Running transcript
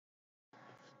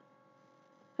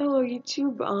Hello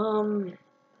YouTube,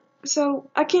 so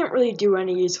I can't really do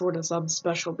any sort of sub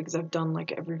special because I've done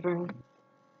like everything.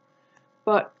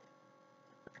 But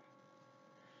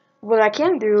what I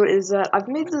can do is that I've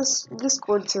made this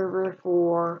Discord server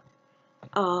for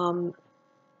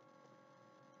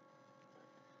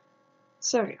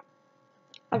sorry.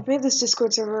 I've made this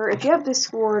Discord server. If you have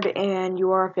Discord and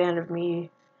you are a fan of me,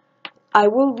 I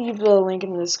will leave the link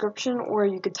in the description, or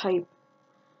you could type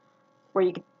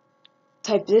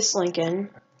this link in.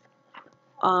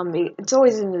 It's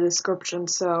always in the description,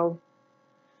 so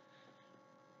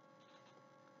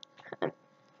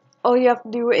all you have to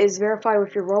do is verify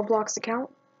with your Roblox account.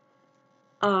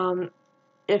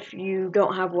 If you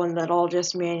don't have one, that I'll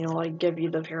just manually give you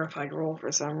the verified role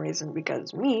for some reason,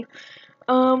 because me.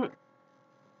 Or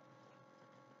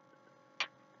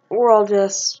I'll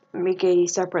just make a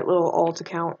separate little alt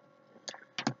account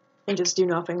and just do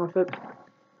nothing with it.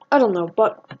 I don't know,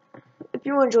 but if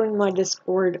you want to join my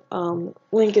Discord,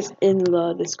 link is in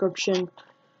the description.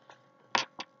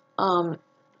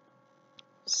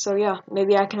 So yeah,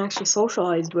 maybe I can actually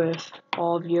socialize with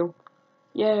all of you.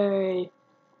 Yay!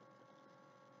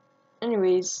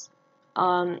 Anyways,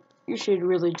 you should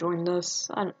really join this.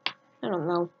 I don't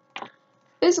know.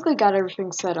 Basically got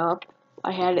everything set up.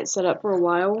 I had it set up for a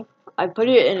while. I put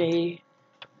it in a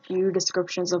few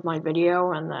descriptions of my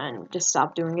video and then just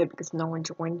stopped doing it because no one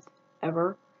joined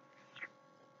ever.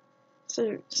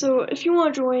 So if you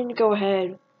want to join, go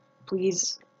ahead,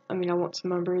 please. I mean, I want some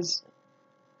members.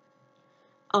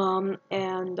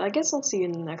 And I guess I'll see you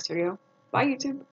in the next video. Bye, YouTube.